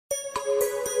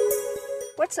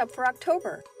What's up for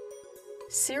October?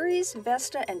 Ceres,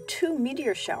 Vesta, and 2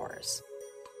 meteor showers.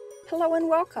 Hello and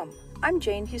welcome. I'm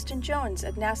Jane Houston Jones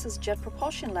at NASA's Jet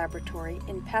Propulsion Laboratory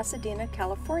in Pasadena,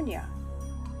 California.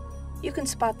 You can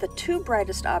spot the 2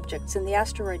 brightest objects in the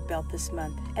asteroid belt this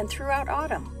month and throughout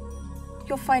autumn.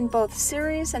 You'll find both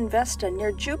Ceres and Vesta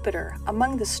near Jupiter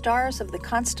among the stars of the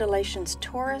constellations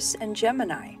Taurus and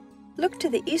Gemini. Look to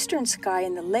the eastern sky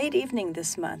in the late evening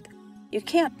this month. You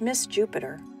can't miss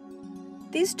Jupiter.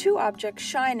 These 2 objects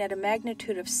shine at a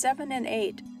magnitude of 7 and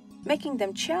 8, making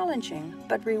them challenging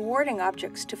but rewarding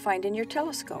objects to find in your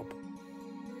telescope.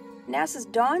 NASA's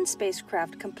Dawn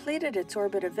spacecraft completed its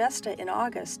orbit of Vesta in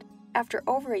August after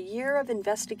over a year of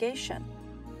investigation.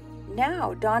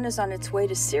 Now, Dawn is on its way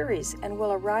to Ceres and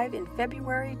will arrive in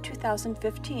February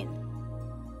 2015.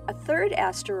 A 3rd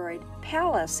asteroid,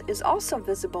 Pallas, is also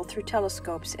visible through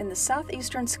telescopes in the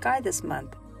southeastern sky this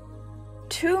month.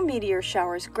 2 meteor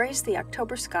showers grace the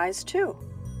October skies too.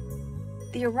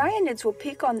 The Asteroids will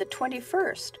peak on the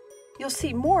 21st. You'll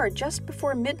see more just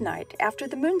before midnight after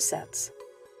the moon sets.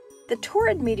 The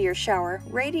Taurid meteor shower,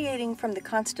 radiating from the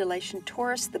constellation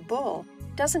Taurus the Bull,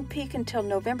 doesn't peak until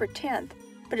November 10th,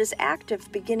 but is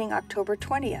active beginning October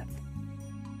 20th.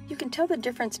 You can tell the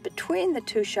difference between the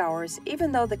 2 showers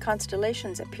even though the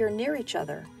constellations appear near each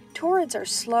other. Taurids are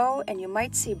slow and you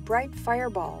might see bright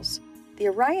fireballs. The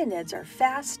Asteroids are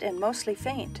fast and mostly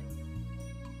faint.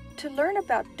 To learn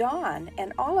about Dawn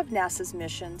and all of NASA's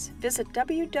missions, visit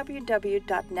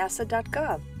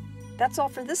www.nasa.gov. That's all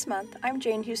for this month. I'm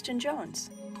Jane Houston Jones.